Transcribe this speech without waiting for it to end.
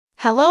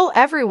Hello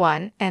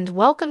everyone and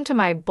welcome to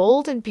my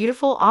bold and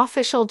beautiful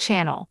official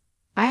channel.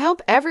 I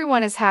hope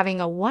everyone is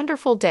having a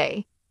wonderful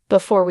day.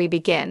 Before we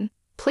begin,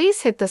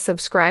 please hit the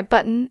subscribe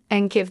button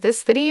and give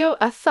this video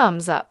a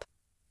thumbs up.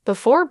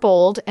 Before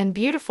Bold and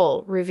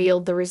Beautiful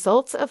revealed the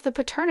results of the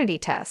paternity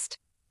test,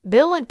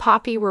 Bill and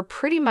Poppy were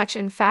pretty much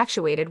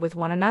infatuated with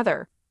one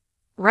another.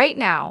 Right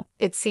now,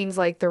 it seems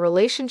like the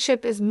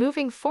relationship is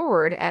moving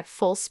forward at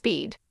full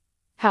speed.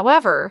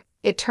 However,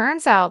 it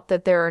turns out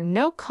that there are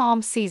no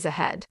calm seas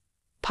ahead.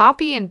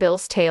 Poppy and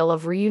Bill's tale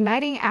of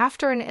reuniting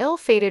after an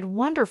ill-fated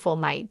wonderful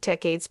night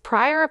decades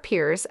prior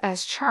appears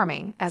as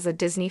charming as a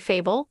Disney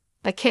fable,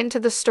 akin to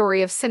the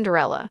story of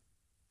Cinderella.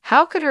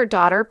 How could her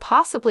daughter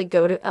possibly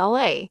go to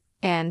LA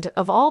and,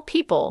 of all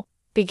people,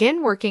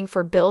 begin working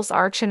for Bill's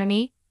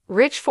archenemy,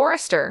 Rich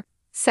Forrester,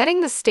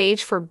 setting the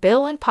stage for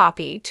Bill and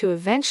Poppy to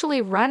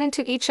eventually run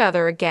into each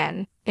other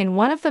again in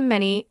one of the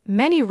many,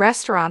 many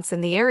restaurants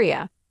in the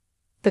area?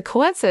 The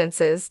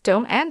coincidences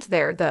don't end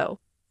there, though.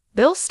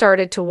 Bill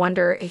started to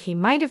wonder if he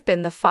might have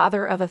been the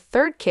father of a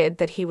third kid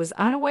that he was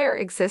unaware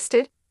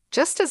existed,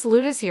 just as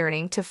Luna's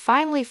yearning to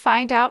finally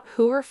find out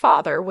who her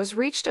father was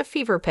reached a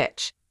fever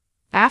pitch.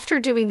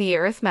 After doing the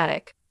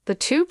arithmetic, the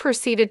two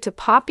proceeded to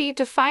Poppy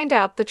to find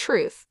out the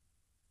truth.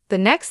 The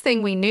next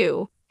thing we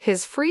knew,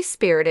 his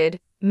free-spirited,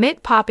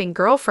 mitt-popping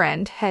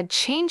girlfriend had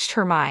changed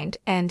her mind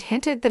and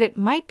hinted that it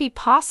might be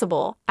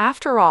possible,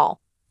 after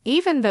all,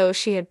 even though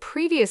she had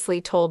previously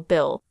told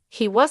Bill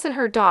he wasn't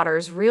her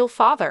daughter's real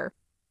father.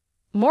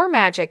 More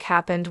magic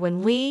happened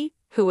when Lee,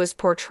 who was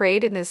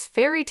portrayed in this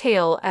fairy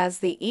tale as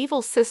the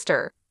evil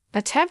sister,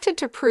 attempted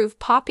to prove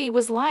Poppy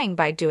was lying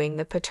by doing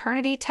the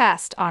paternity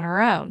test on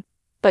her own,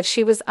 but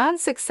she was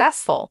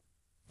unsuccessful.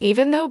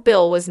 Even though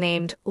Bill was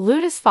named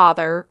Luna's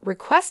father,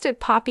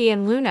 requested Poppy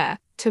and Luna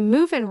to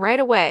move in right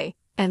away,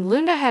 and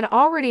Luna had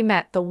already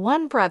met the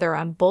one brother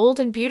on Bold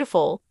and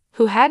Beautiful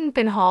who hadn't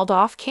been hauled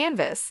off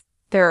canvas.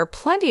 There are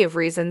plenty of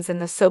reasons in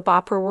the soap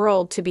opera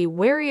world to be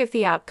wary of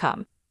the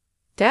outcome.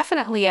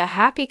 Definitely a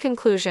happy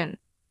conclusion.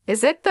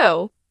 Is it,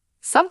 though?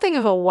 Something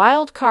of a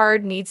wild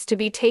card needs to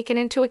be taken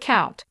into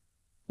account.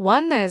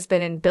 One that has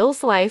been in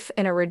Bill's life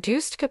in a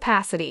reduced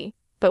capacity,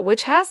 but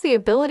which has the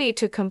ability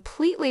to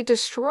completely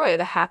destroy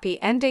the happy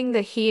ending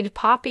that he and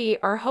Poppy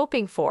are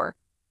hoping for.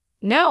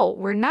 No,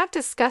 we're not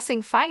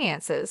discussing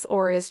finances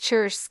or his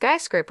cherished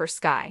skyscraper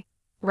sky.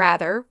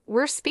 Rather,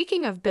 we're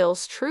speaking of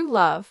Bill's true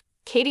love,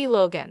 Katie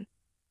Logan.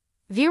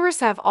 Viewers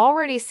have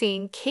already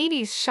seen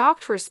Katie's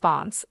shocked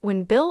response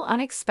when Bill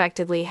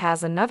unexpectedly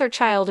has another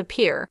child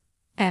appear,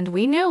 and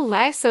we know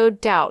lies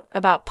sowed doubt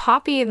about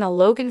Poppy in the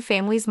Logan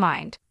family's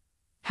mind.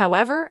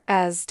 However,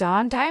 as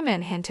Don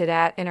Diamond hinted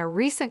at in a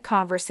recent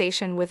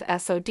conversation with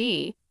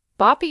SOD,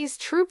 Poppy's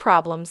true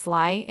problems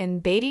lie in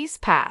Beatty's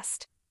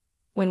past.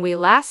 When we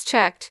last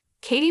checked,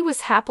 Katie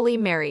was happily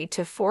married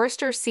to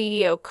Forrester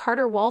CEO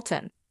Carter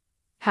Walton.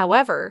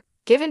 However,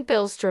 given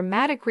Bill's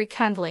dramatic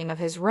rekindling of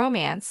his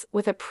romance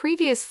with a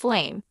previous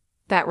flame,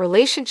 that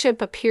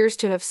relationship appears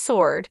to have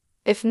soared,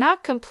 if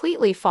not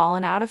completely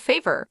fallen out of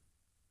favor.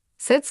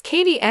 Since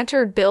Katie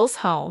entered Bill's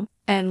home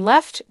and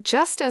left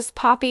just as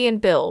Poppy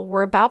and Bill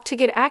were about to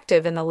get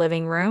active in the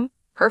living room,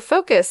 her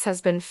focus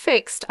has been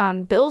fixed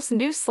on Bill's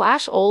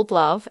new/old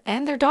love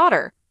and their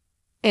daughter.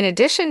 In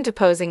addition to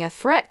posing a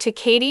threat to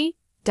Katie,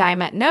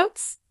 Diamond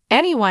notes,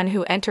 anyone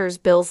who enters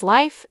Bill's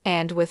life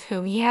and with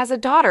whom he has a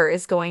daughter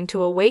is going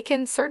to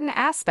awaken certain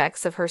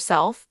aspects of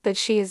herself that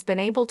she has been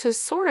able to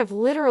sort of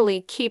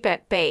literally keep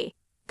at bay,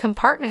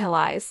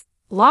 compartmentalize,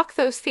 lock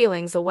those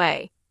feelings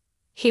away.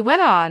 He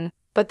went on,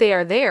 but they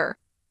are there.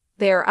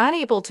 They are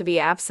unable to be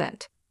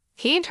absent.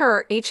 He and her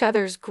are each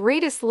other's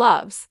greatest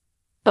loves.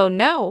 Oh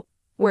no,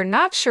 we're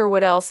not sure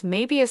what else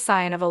may be a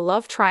sign of a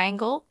love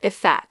triangle, if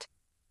that.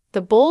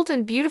 The Bold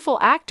and Beautiful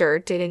actor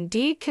did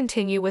indeed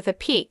continue with a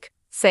peek,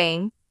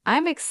 saying,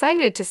 "I'm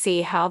excited to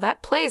see how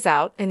that plays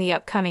out in the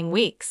upcoming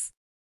weeks."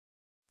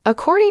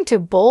 According to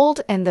Bold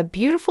and the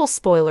Beautiful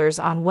spoilers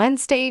on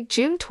Wednesday,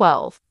 June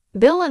 12,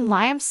 Bill and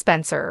Liam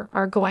Spencer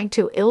are going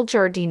to Il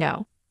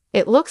Giardino.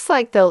 It looks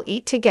like they'll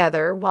eat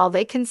together while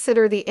they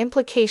consider the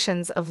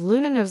implications of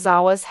Luna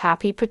Nozawa's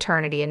happy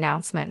paternity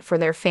announcement for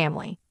their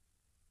family.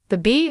 The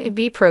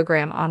B&B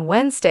program on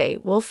Wednesday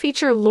will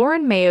feature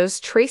Lauren Mayo's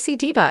Tracy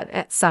Debut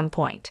at some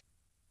point.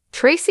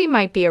 Tracy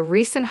might be a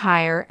recent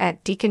hire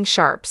at Deacon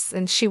Sharp's,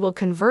 and she will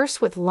converse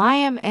with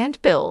Liam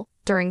and Bill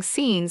during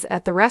scenes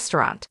at the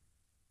restaurant.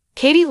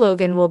 Katie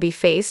Logan will be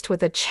faced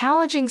with a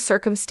challenging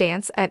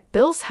circumstance at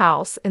Bill's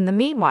house in the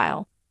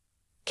meanwhile.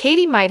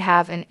 Katie might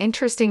have an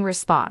interesting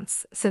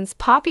response, since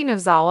Poppy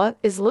Nozawa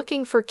is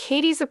looking for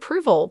Katie's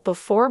approval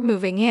before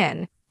moving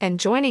in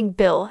and joining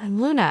Bill and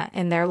Luna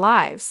in their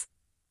lives.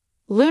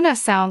 Luna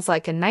sounds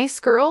like a nice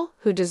girl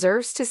who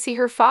deserves to see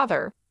her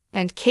father,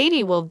 and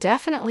Katie will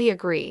definitely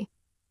agree.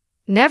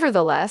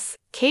 Nevertheless,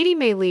 Katie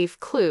may leave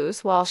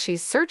clues while she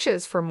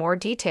searches for more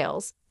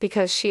details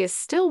because she is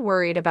still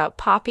worried about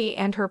Poppy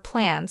and her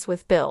plans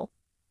with Bill.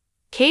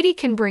 Katie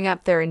can bring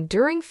up their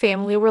enduring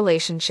family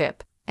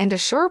relationship and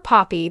assure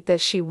Poppy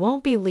that she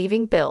won't be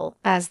leaving Bill,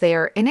 as they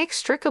are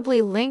inextricably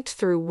linked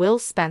through Will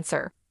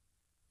Spencer.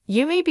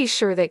 You may be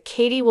sure that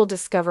Katie will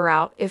discover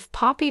out if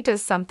Poppy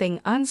does something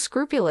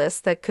unscrupulous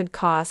that could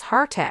cause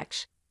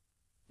heartache.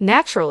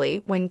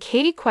 Naturally, when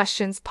Katie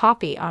questions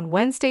Poppy on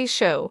Wednesday's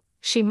show,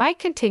 she might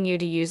continue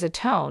to use a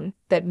tone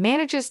that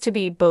manages to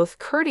be both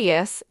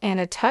courteous and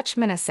a touch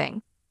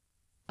menacing.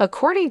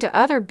 According to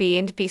other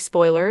B&B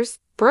spoilers,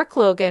 Brooke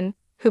Logan,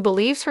 who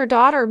believes her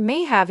daughter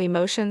may have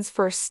emotions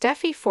for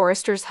Steffy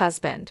Forrester's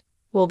husband,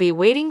 will be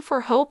waiting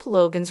for Hope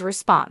Logan's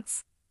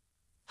response.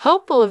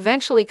 Hope will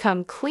eventually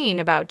come clean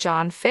about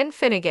John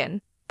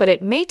Finnegan, but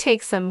it may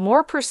take some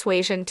more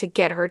persuasion to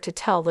get her to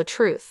tell the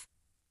truth.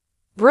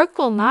 Brooke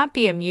will not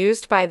be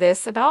amused by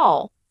this at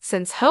all,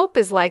 since Hope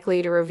is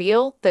likely to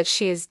reveal that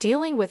she is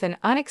dealing with an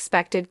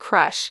unexpected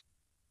crush.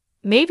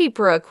 Maybe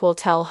Brooke will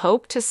tell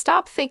Hope to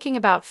stop thinking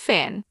about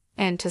Finn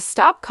and to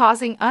stop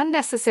causing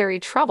unnecessary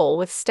trouble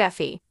with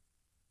Steffy.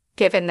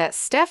 Given that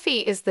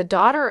Steffy is the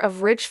daughter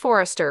of Ridge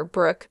Forrester,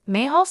 Brooke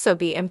may also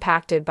be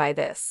impacted by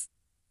this.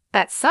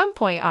 At some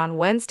point on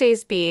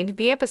Wednesday's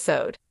B&B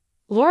episode,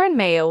 Lauren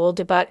Mayo will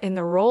debut in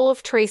the role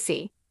of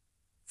Tracy.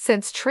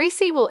 Since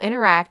Tracy will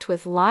interact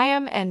with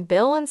Liam and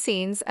Bill in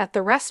scenes at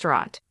the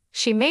restaurant,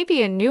 she may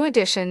be a new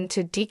addition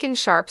to Deacon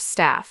Sharp's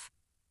staff.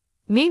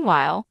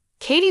 Meanwhile,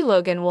 Katie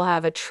Logan will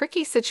have a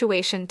tricky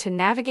situation to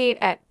navigate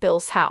at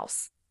Bill's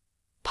house.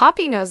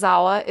 Poppy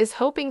Nozawa is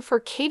hoping for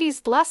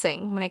Katie's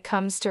blessing when it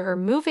comes to her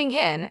moving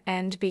in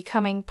and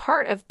becoming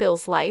part of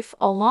Bill's life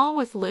along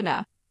with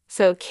Luna,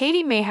 so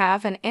Katie may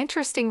have an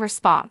interesting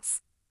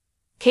response.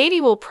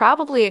 Katie will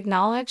probably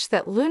acknowledge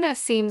that Luna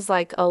seems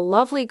like a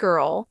lovely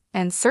girl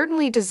and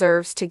certainly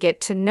deserves to get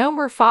to know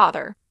her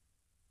father.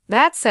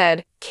 That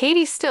said,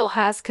 Katie still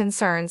has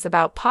concerns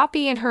about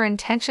Poppy and her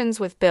intentions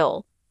with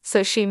Bill,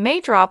 so she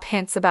may drop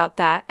hints about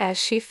that as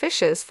she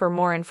fishes for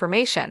more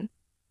information.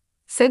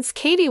 Since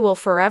Katie will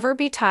forever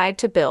be tied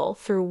to Bill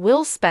through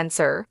Will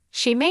Spencer,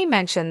 she may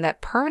mention that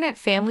permanent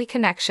family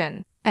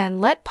connection and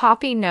let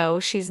Poppy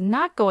know she's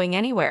not going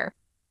anywhere.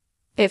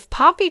 If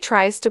Poppy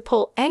tries to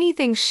pull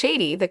anything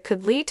shady that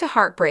could lead to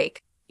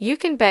heartbreak, you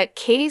can bet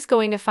Katie's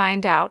going to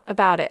find out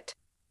about it.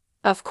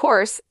 Of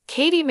course,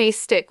 Katie may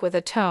stick with a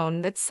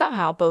tone that's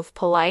somehow both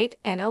polite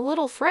and a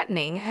little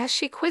threatening as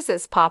she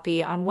quizzes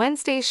Poppy on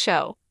Wednesday's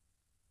show.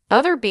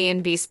 Other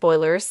B&B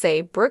spoilers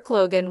say Brooke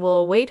Logan will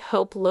await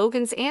Hope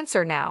Logan's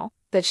answer now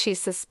that she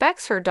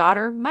suspects her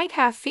daughter might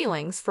have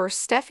feelings for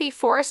Steffy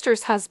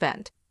Forrester's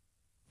husband.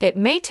 It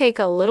may take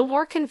a little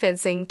more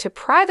convincing to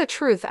pry the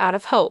truth out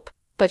of Hope,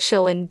 but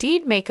she'll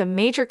indeed make a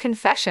major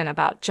confession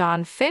about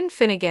John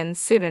Finnegan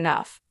soon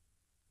enough.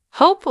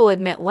 Hope will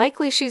admit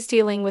likely she's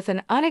dealing with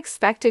an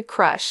unexpected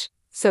crush,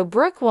 so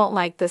Brooke won't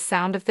like the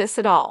sound of this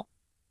at all.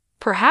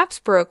 Perhaps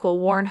Brooke will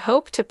warn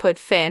Hope to put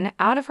Finn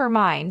out of her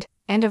mind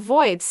and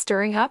avoid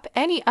stirring up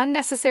any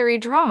unnecessary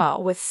drama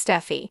with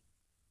Steffy.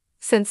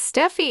 Since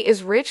Steffy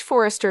is Ridge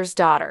Forrester's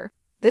daughter,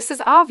 this is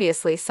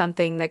obviously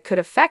something that could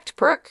affect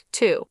Brooke,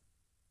 too.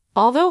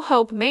 Although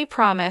Hope may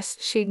promise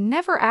she'd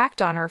never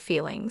act on her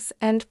feelings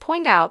and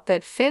point out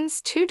that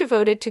Finn's too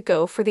devoted to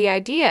go for the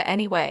idea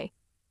anyway,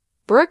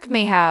 Brooke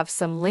may have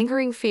some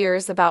lingering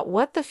fears about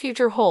what the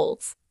future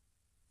holds.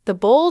 The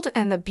bold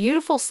and the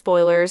beautiful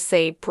spoilers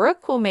say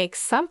Brooke will make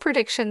some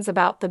predictions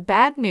about the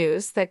bad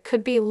news that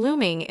could be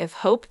looming if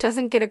Hope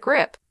doesn't get a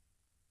grip.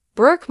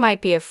 Brooke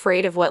might be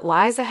afraid of what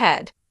lies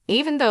ahead,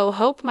 even though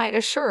Hope might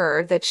assure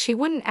her that she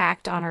wouldn't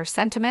act on her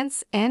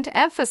sentiments and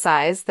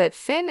emphasize that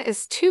Finn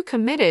is too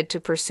committed to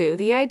pursue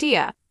the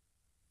idea.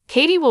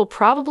 Katie will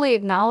probably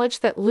acknowledge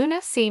that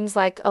Luna seems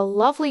like a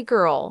lovely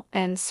girl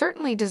and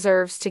certainly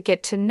deserves to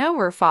get to know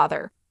her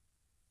father.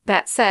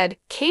 That said,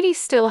 Katie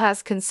still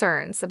has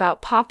concerns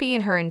about Poppy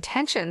and her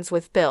intentions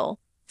with Bill,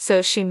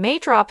 so she may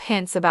drop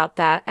hints about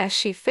that as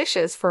she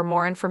fishes for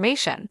more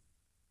information.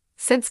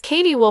 Since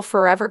Katie will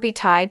forever be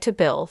tied to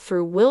Bill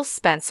through Will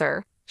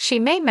Spencer, she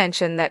may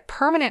mention that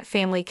permanent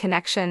family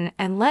connection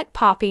and let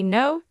Poppy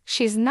know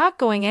she's not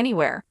going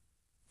anywhere.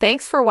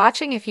 Thanks for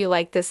watching. If you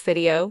like this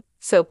video,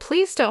 so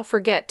please don't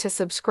forget to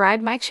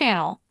subscribe my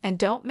channel and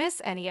don't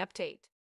miss any updates.